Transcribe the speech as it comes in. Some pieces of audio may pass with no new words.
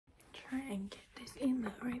try and get this in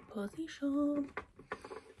the right position.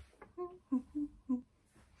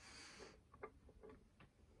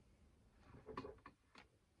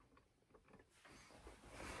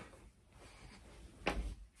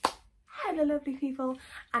 Hello lovely people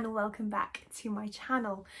and welcome back to my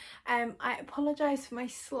channel. I apologise for my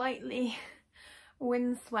slightly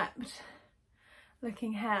windswept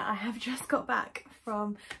looking hair. I have just got back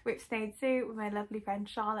from Whipsnade Zoo with my lovely friend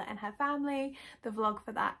Charlotte and her family. The vlog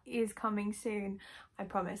for that is coming soon, I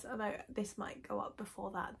promise, although this might go up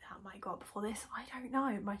before that might go up before this, I don't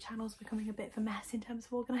know. My channel's becoming a bit of a mess in terms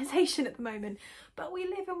of organisation at the moment, but we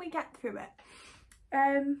live and we get through it.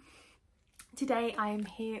 Today I am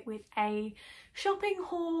here with a shopping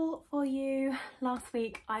haul for you. Last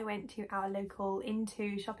week I went to our local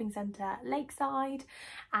Into shopping centre Lakeside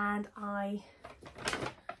and I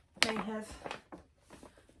may have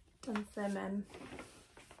done some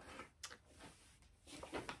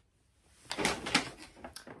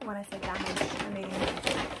when I say damage, I mean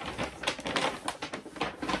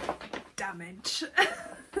damage.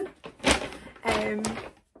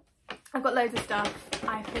 I've got loads of stuff.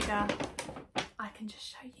 I figure I can just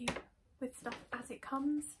show you with stuff as it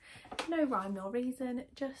comes. No rhyme nor reason,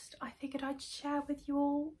 just I figured I'd share with you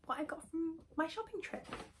all what I got from my shopping trip.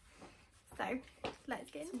 So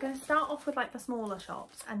let's get into it. I'm going to start off with like the smaller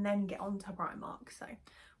shops and then get on to Primark, so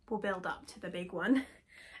we'll build up to the big one.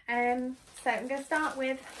 So I'm going to start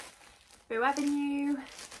with Boux Avenue.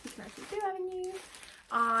 You can actually Boux Avenue.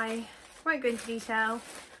 I won't go into detail.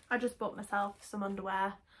 I just bought myself some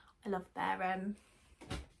underwear. I love their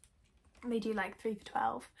they do like 3 for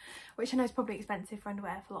 $12, which I know is probably expensive for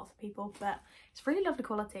underwear for lots of people, but it's really lovely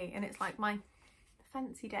quality and it's like my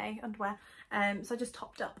fancy day underwear. So I just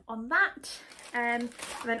topped up on that. And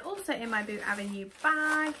then also in my Boux Avenue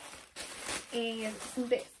bag is some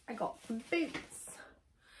bits I got from Boots.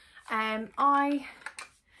 I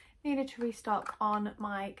needed to restock on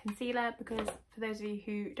my concealer because for those of you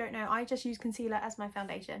who don't know, I just use concealer as my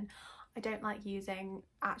foundation. I don't like using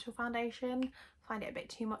actual foundation. I find it a bit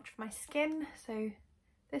too much for my skin, so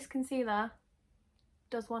this concealer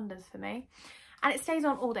does wonders for me. And it stays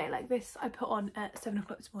on all day. Like this I put on at 7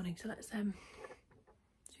 o'clock this morning, so let's zoom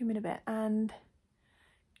in a bit, and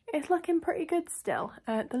it's looking pretty good still.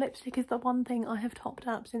 The lipstick is the one thing I have topped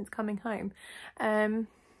up since coming home. Yeah,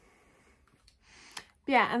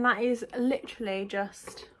 and that is literally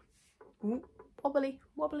just wobbly.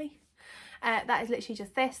 That is literally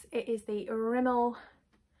just this. It is the Rimmel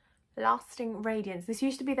Lasting Radiance. This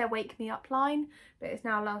used to be their Wake Me Up line, but it's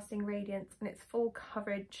now Lasting Radiance, and it's full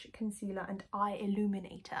coverage concealer and eye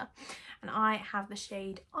illuminator. And I have the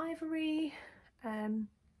shade Ivory.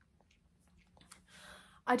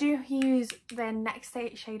 I do use their next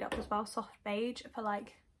shade up as well, Soft Beige, for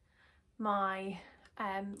like my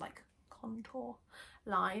like contour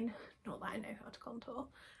line. Not that I know how to contour.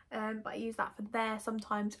 But I use that for there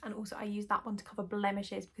sometimes, and also I use that one to cover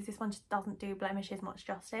blemishes because this one just doesn't do blemishes much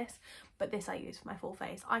justice, but this I use for my full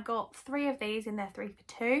face. I got 3 of these in their 3 for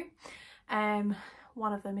 $2.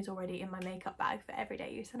 One of them is already in my makeup bag for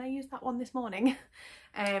everyday use and I used that one this morning.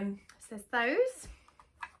 So there's those.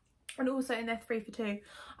 And also in their 3 for $2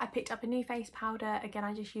 I picked up a new face powder. Again,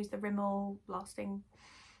 I just used the Rimmel Lasting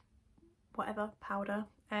whatever powder.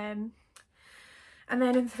 And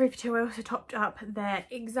then in the 3 for $2 I also topped up their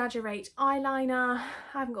Exaggerate eyeliner. I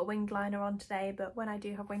haven't got winged liner on today, but when I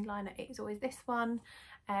do have winged liner it is always this one.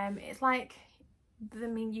 It's like, I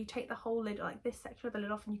mean, you take the whole lid, like this section of the lid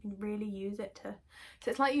off, and you can really use it to,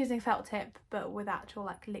 so it's like using felt tip but with actual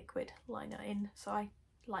like liquid liner in, so I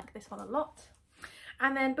like this one a lot.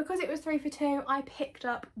 And then because it was 3 for $2 I picked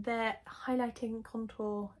up their highlighting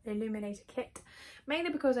contour illuminator kit,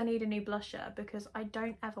 mainly because I need a new blusher because I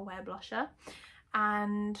don't ever wear blusher.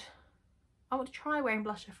 And I want to try wearing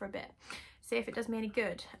blusher for a bit, see if it does me any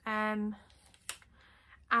good. And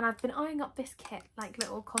I've been eyeing up this kit, like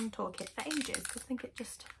little contour kit, for ages because I think it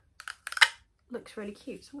just looks really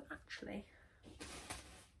cute. So I'm actually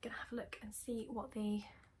gonna have a look and see what the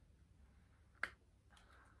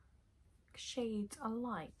shades are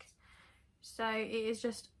like. So it is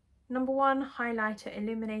just number 1 highlighter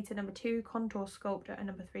illuminator, number 2 contour sculptor, and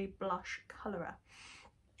number 3 blush colorer.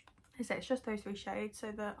 So it's just those 3 shades.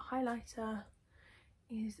 So the highlighter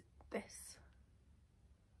is this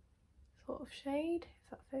sort of shade, if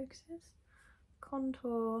that focuses.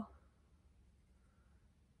 Contour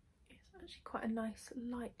is actually quite a nice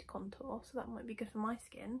light contour, so that might be good for my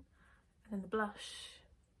skin. And then the blush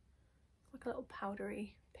is like a little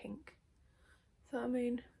powdery pink. So I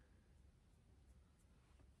mean,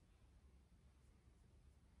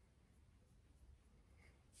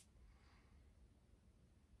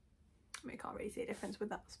 I mean, I can't really see a difference with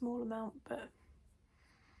that small amount, but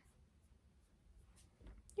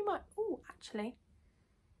you might. Oh, actually,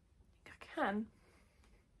 I think I can.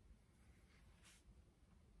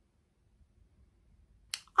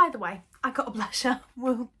 Either way, I got a blusher.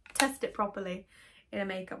 We'll test it properly in a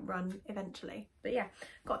makeup run eventually. But yeah,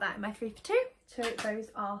 got that in my 3 for 2. So those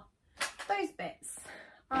are those bits.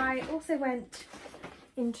 I also went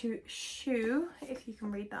into Schuh, if you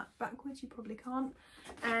can read that backwards, you probably can't.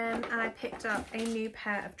 And I picked up a new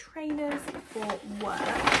pair of trainers for work.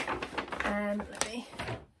 Let me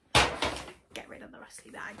get rid of the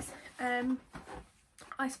rustly bags.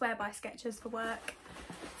 I swear by Skechers for work.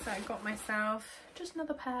 So I got myself just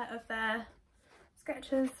another pair of their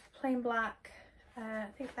Skechers, plain black. I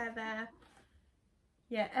think they're their,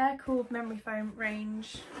 yeah, air-cooled memory foam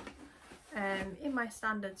range, in my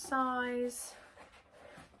standard size.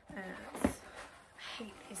 I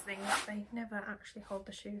hate these things, they never actually hold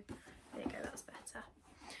the shoe. There you go, that's better.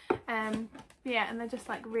 Yeah, and they're just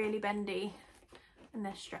like really bendy and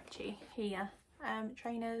they're stretchy here.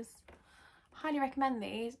 Trainers. Highly recommend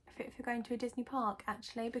these if you're going to a Disney park,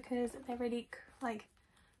 actually, because they're really like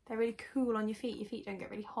they're really cool on your feet. Your feet don't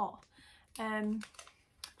get really hot. And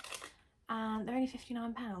they're only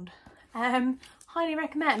 £59. Highly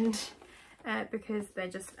recommend, because they're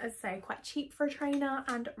just, as I say, quite cheap for a trainer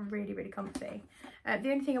and really, really comfy.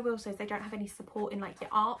 The only thing I will say is they don't have any support in like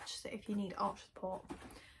your arch, so if you need arch support,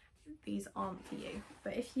 these aren't for you.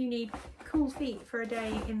 But if you need cool feet for a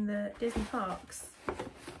day in the Disney parks,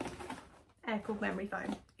 air-cooled memory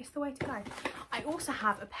foam, it's the way to go. I also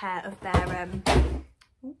have a pair of their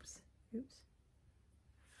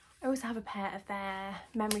I also have a pair of their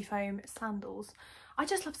memory foam sandals. I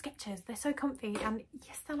just love Skechers, they're so comfy, and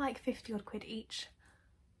yes, they're like 50 odd quid each,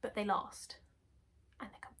 but they last and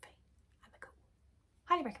they're comfy and they're cool.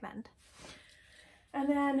 Highly recommend. And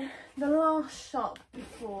then the last shop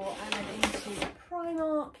before I went into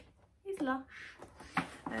Primark is Lush.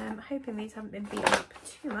 Hoping these haven't been beaten up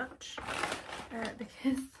too much,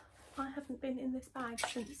 because I haven't been in this bag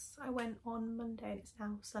since I went on Monday and it's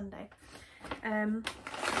now Sunday.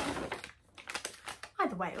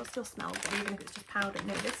 Either way, it'll still smell good, even if it's just powder.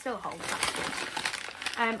 No, they still hold, that's good.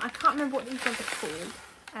 I can't remember what these ones are called,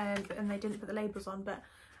 and they didn't put the labels on, but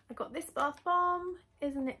I got this bath bomb.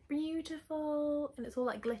 Isn't it beautiful? And it's all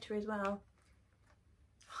like glitter as well.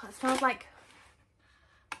 Oh, it smells like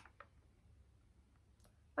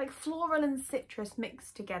floral and citrus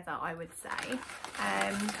mixed together, I would say.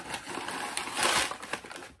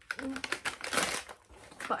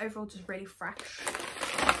 But overall just really fresh.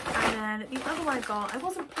 And then the other one I got, I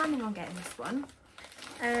wasn't planning on getting this one.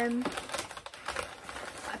 I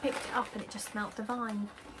picked it up and it just smelled divine.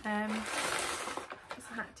 So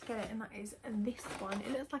I had to get it, and that is this one.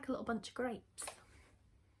 It looks like a little bunch of grapes.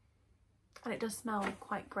 And it does smell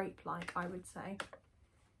quite grape-like, I would say.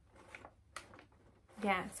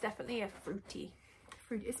 Yeah, it's definitely a fruity.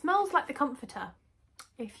 It smells like the Comforter,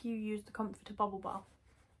 if you use the Comforter bubble bath.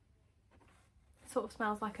 It sort of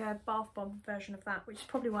smells like a bath bomb version of that, which is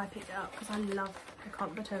probably why I picked it up, because I love the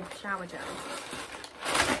Comforter shower gel.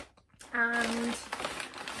 And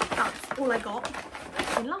that's all I got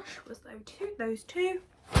in Lush, was those two.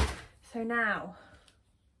 So now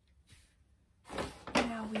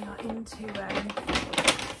we are into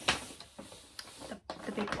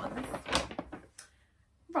the big ones.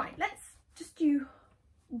 Right, let's just do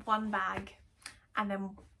one bag and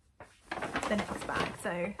then the next bag.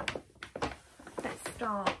 So let's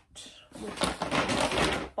start with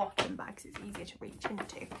the bottom bag because it's easier to reach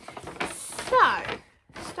into. So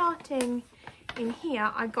starting in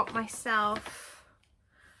here, I got myself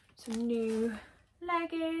some new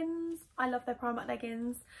leggings. I love their Primark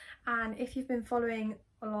leggings, and if you've been following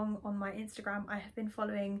along on my Instagram, I have been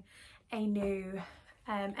following a new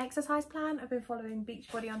exercise plan. I've been following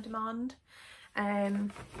Beachbody on Demand.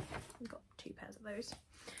 I've got 2 pairs of those,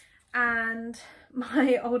 and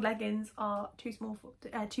my old leggings are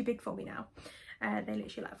too big for me now. They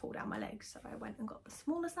literally like fall down my legs, so I went and got the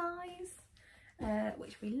smaller size,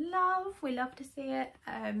 which we love to see it.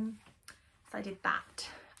 So I did that.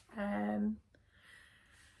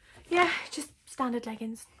 Yeah, just standard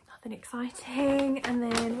leggings, nothing exciting. And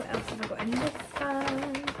then what else have I got in this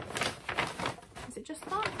bag? Is it just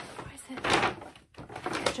that, or is it,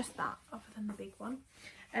 yeah, just that, other than the big one?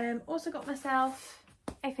 Also got myself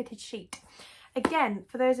a fitted sheet. Again,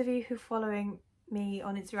 for those of you who are following me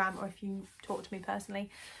on Instagram, or if you talk to me personally,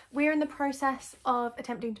 we're in the process of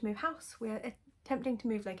attempting to move house. We're attempting to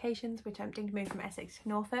move locations. We're attempting to move from Essex to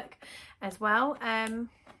Norfolk as well. I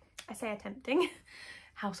say attempting.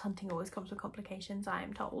 House hunting always comes with complications, I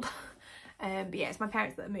am told. But yeah, it's my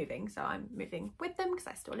parents that are moving, so I'm moving with them because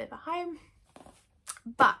I still live at home.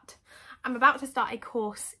 But I'm about to start a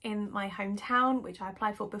course in my hometown, which I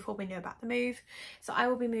applied for before we knew about the move. So I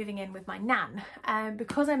will be moving in with my nan.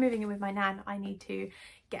 Because I'm moving in with my nan, I need to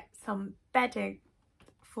get some bedding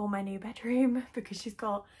for my new bedroom, because she's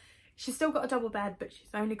still got a double bed, but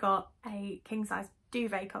she's only got a king size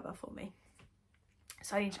duvet cover for me.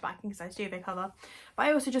 So I need to buy a king size duvet cover. But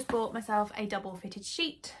I also just bought myself a double fitted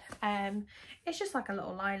sheet. It's just like a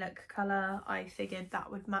little lilac colour. I figured that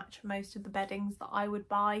would match most of the beddings that I would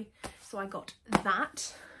buy, so I got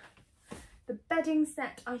that. The bedding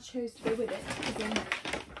set I chose to go with it is in this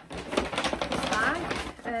bag.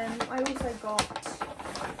 I also got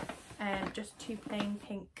just 2 plain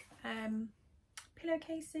pink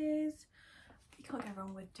pillowcases. You can't go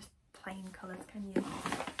wrong with just plain colours, can you?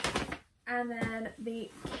 And then the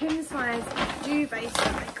king size duvet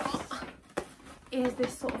that I got is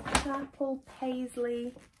this sort of purple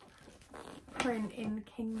paisley print in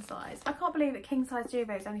king size. I can't believe that king size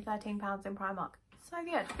duvet is only £13 in Primark. So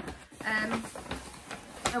good.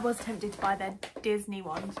 I was tempted to buy their Disney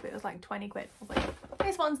ones, but it was like 20 quid. I was like,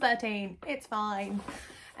 this one's 13, it's fine.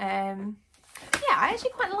 Yeah, I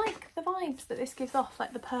actually quite like the vibes that this gives off,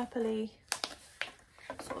 like the purpley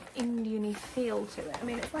sort of Indian-y feel to it. I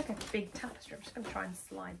mean, it's like a big tapestry. I'm just going to try and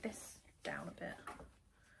slide this down a bit. I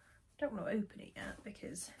don't want to open it yet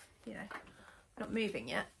because, you know, I'm not moving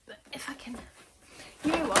yet. But if I can,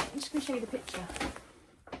 you know what, I'm just going to show you the picture.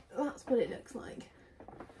 That's what it looks like.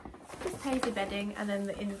 This paisley bedding, and then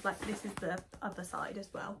this is the other side as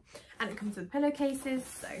well. And it comes with pillowcases,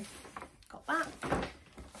 so got that.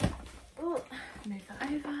 Oh, move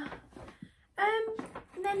that over. And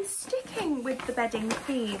then sticking with the bedding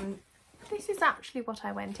theme, this is actually what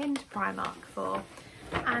I went into Primark for,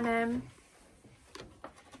 and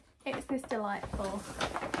it's this delightful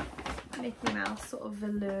Mickey Mouse sort of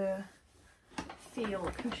velour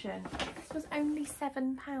feel cushion. This was only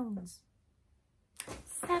 £7.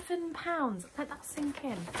 £7. Let that sink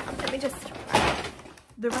in. Let me just,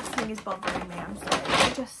 the rustling is bothering me, I'm sorry.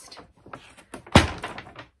 There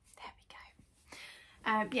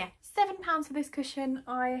we go. Yeah, £7 for this cushion.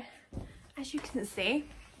 I, as you can see,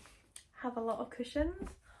 have a lot of cushions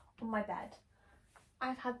on my bed.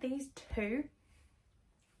 I've had these 2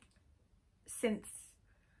 since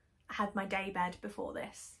I had my day bed before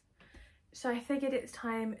this. So I figured it's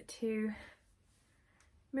time to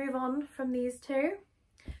move on from these 2.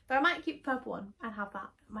 But I might keep the purple one and have that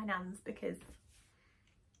at my nan's, because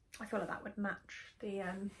I feel like that would match the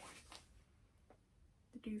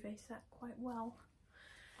duvet set quite well.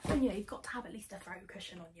 And yeah, you've got to have at least a throw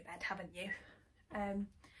cushion on your bed, haven't you?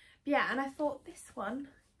 Yeah, and I thought this one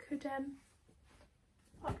could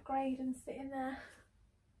upgrade and sit in there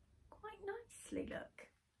quite nicely, look.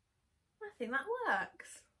 I think that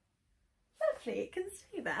works. Lovely, it can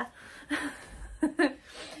stay there.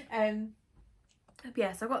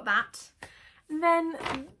 Yeah, so I got that. And then what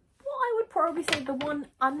I would probably say the one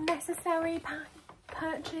unnecessary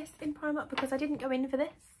purchase in Primark, because I didn't go in for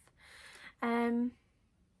this. And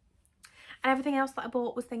everything else that I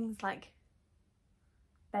bought was things like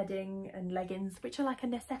bedding and leggings, which are like a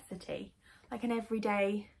necessity, like an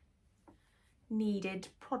everyday needed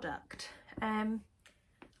product. I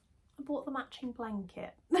bought the matching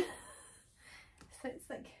blanket. So it's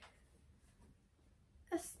like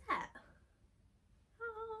a set.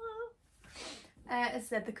 As I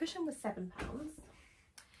said, the cushion was £7.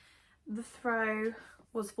 The throw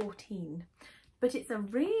was 14, but it's a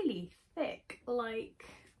really thick, like,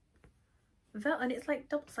 velvet, and it's like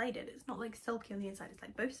double-sided. It's not like silky on the inside, it's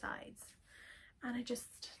like both sides. And I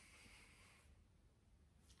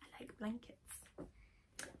like blankets,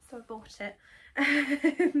 so I bought it.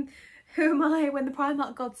 Who am I when the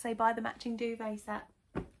Primark gods say buy the matching duvet set?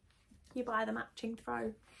 You buy the matching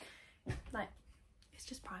throw. Like, it's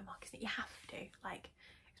just Primark, isn't it? You have to. Like,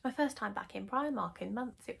 it's my first time back in Primark in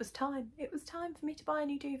months. It was time for me to buy a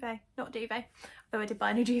new duvet. Not duvet, though I did buy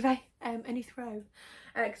a new duvet, a new throw.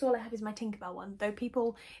 Because all I have is my Tinkerbell one. Though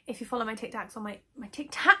people, if you follow my TikToks on my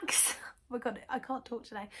TikToks, oh my god, I can't talk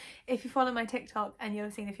today. If you follow my TikTok and you'll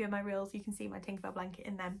have seen a few of my reels, you can see my Tinkerbell blanket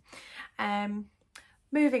in them.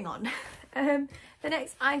 Moving on. The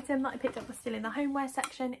next item that I picked up was still in the homeware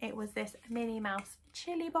section. It was this Minnie Mouse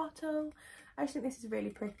chili bottle. I just think this is really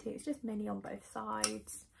pretty. It's just mini on both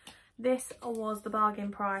sides. This was the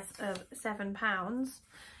bargain price of £7.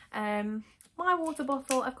 My water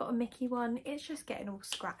bottle, I've got a Mickey one. It's just getting all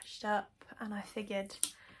scratched up, and I figured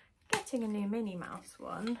getting a new Minnie Mouse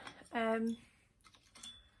one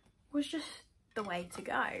was just the way to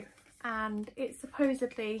go. And it's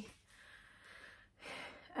supposedly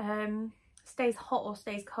stays hot or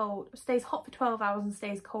stays cold, stays hot for 12 hours and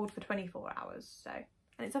stays cold for 24 hours. So,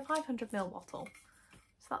 and it's a 500ml bottle,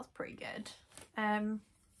 so that's pretty good.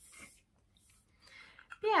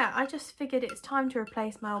 Yeah, I just figured it's time to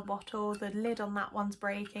replace my old bottle. The lid on that one's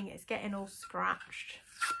breaking, it's getting all scratched.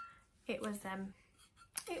 It was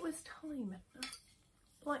time.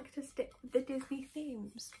 I like to stick with the Disney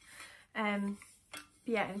themes.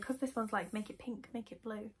 Yeah, and because this one's like make it pink, make it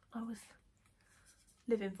blue, I was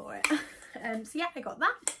living for it. So yeah, I got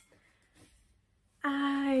that.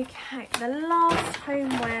 Okay, the last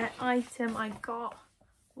homeware item I got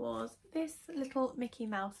was this little Mickey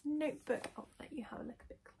Mouse notebook. I'll let you have a look a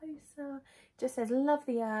bit closer. It just says love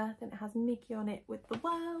the earth and it has Mickey on it with the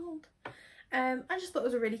world. I just thought it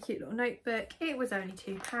was a really cute little notebook. It was only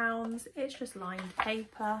 £2. It's just lined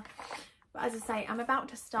paper. But as I say, I'm about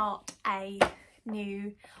to start a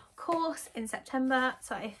new course in September,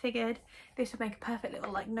 so I figured this would make a perfect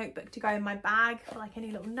little like notebook to go in my bag for like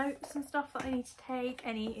any little notes and stuff that I need to take,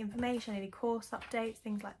 any information, any course updates,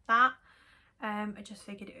 things like that. I just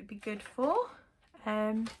figured it would be good for.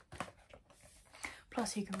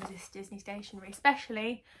 Plus who can resist Disney stationery,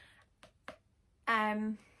 especially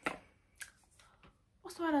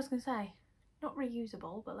what's the word I was gonna say? Not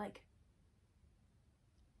reusable, but like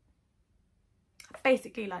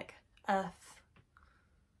basically like earth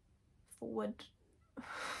forward.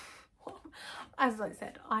 As I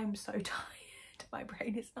said, I'm so tired, my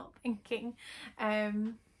brain is not thinking.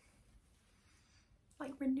 Like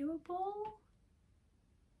renewable.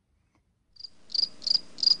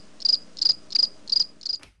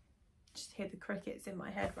 Just hear the crickets in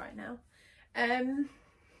my head right now.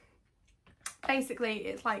 Basically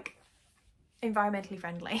it's like environmentally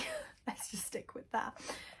friendly. Let's just stick with that.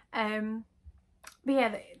 But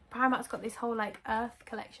yeah, Primark's got this whole like earth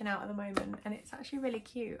collection out at the moment and it's actually really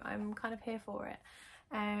cute. I'm kind of here for it.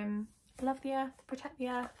 Love the earth, protect the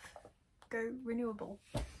earth, go renewable.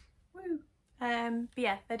 Woo! But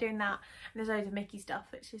yeah, they're doing that, and there's loads of Mickey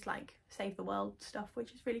stuff which is like save the world stuff,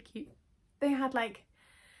 which is really cute. They had like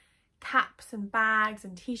caps and bags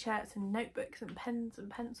and t-shirts and notebooks and pens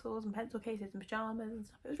and pencils and pencil cases and pyjamas and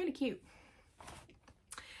stuff. It was really cute.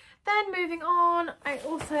 Then moving on, I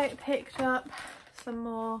also picked up some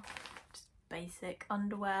more just basic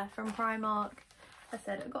underwear from Primark. I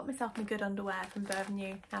said I got myself my good underwear from Boux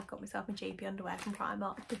Avenue. Now I've got myself my cheapy underwear from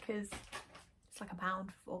Primark because it's like £1 for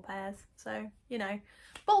 4 pairs. So, you know,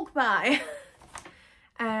 bulk buy.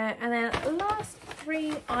 And then last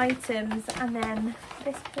 3 items, and then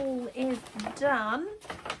this haul is done,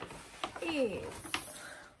 is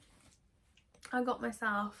I got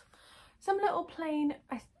myself some little plain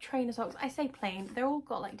trainer socks. I say plain, they're all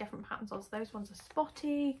got like different patterns on. So those ones are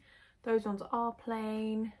spotty, those ones are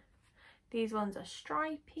plain, these ones are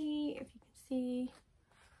stripy, if you can see.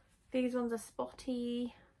 These ones are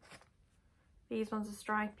spotty, these ones are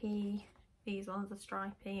stripy, these ones are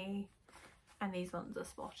stripy, and these ones are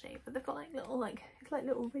spotty. But they've got like little like, it's like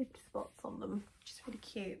little ribbed spots on them, which is really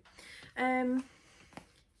cute.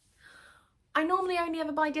 I normally only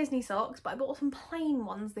ever buy Disney socks, but I bought some plain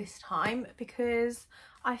ones this time because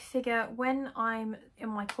I figure when I'm in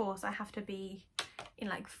my course I have to be in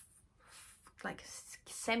like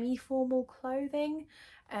semi-formal clothing,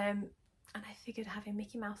 and I figured having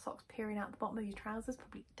Mickey Mouse socks peering out the bottom of your trousers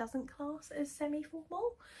probably doesn't class as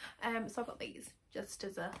semi-formal. So I got these just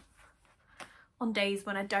as a on days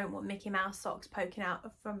when I don't want Mickey Mouse socks poking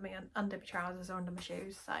out from me under my trousers or under my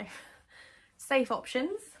shoes. So safe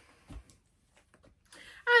options.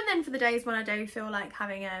 And then for the days when I do feel like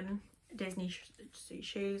having Disney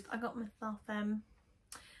shoes, I got myself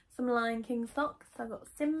some Lion King socks. I got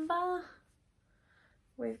Simba.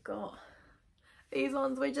 We've got these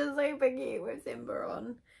ones which are super cute with Simba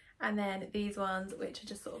on, and then these ones which are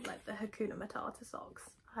just sort of like the Hakuna Matata socks.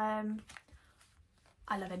 I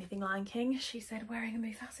love anything Lion King. She said wearing a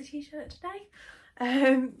Mufasa t-shirt today.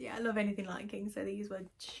 Yeah, I love anything Lion King, so these were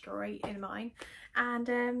straight in mine.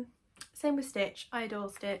 And same with Stitch. I adore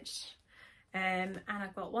Stitch. And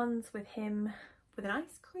I've got ones with him with an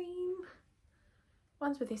ice cream,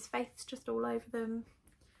 ones with his face just all over them,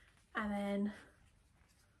 and then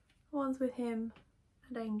ones with him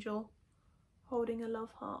and Angel holding a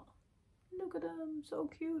love heart. Look at them, so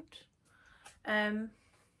cute.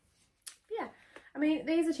 Yeah, I mean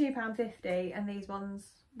these are £2.50 and these ones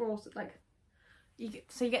were also like, you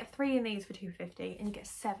get 3 in these for £2.50 and you get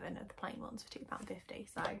 7 of the plain ones for £2.50.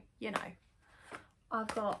 So, you know,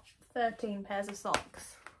 I've got 13 pairs of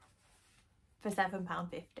socks for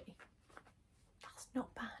 £7.50. That's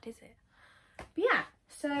not bad, is it? But yeah,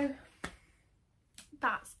 so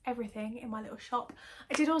that's everything in my little shop.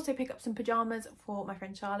 I did also pick up some pyjamas for my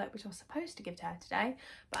friend Charlotte, which I was supposed to give to her today,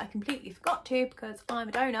 but I completely forgot to because I'm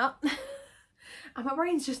a donut and my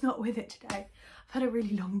brain's just not with it today. I've had a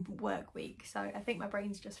really long work week, so I think my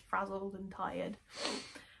brain's just frazzled and tired.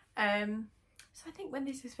 So I think when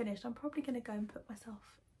this is finished, I'm probably going to go and put myself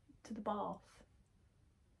to the bath,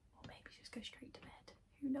 or maybe just go straight to bed.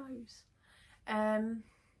 Who knows?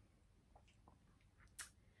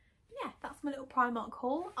 Yeah, that's my little Primark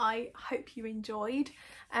haul. I hope you enjoyed.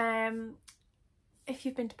 If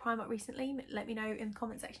you've been to Primark recently, let me know in the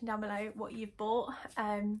comment section down below what you've bought.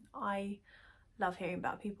 I love hearing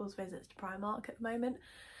about people's visits to Primark at the moment.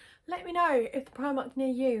 Let me know if the Primark near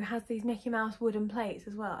you has these Mickey Mouse wooden plates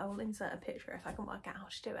as well. I will insert a picture if I can work out how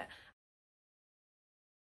to do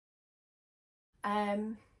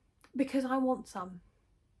it. Because I want some.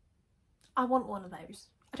 I want one of those.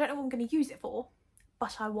 I don't know what I'm going to use it for,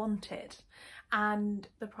 but I want it. And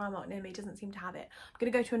the Primark near me doesn't seem to have it. I'm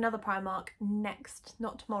going to go to another Primark next,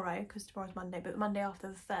 not tomorrow because tomorrow's Monday, but the Monday after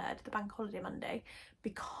the 3rd, the bank holiday Monday,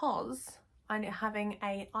 because I'm having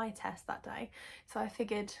an eye test that day. So I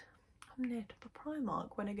figured I'm near to the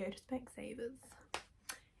Primark when I go to Specsavers.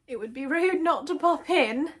 It would be rude not to pop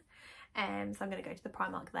in. So I'm going to go to the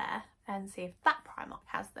Primark there and see if that Primark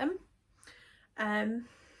has them.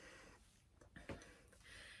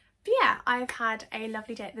 But yeah, I've had a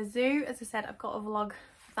lovely day at the zoo. As I said, I've got a vlog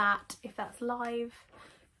for that. If that's live,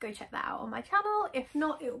 go check that out on my channel. If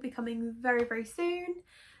not, it will be coming very, very soon.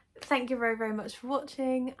 Thank you very, very much for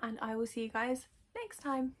watching, and I will see you guys next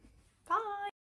time. Bye!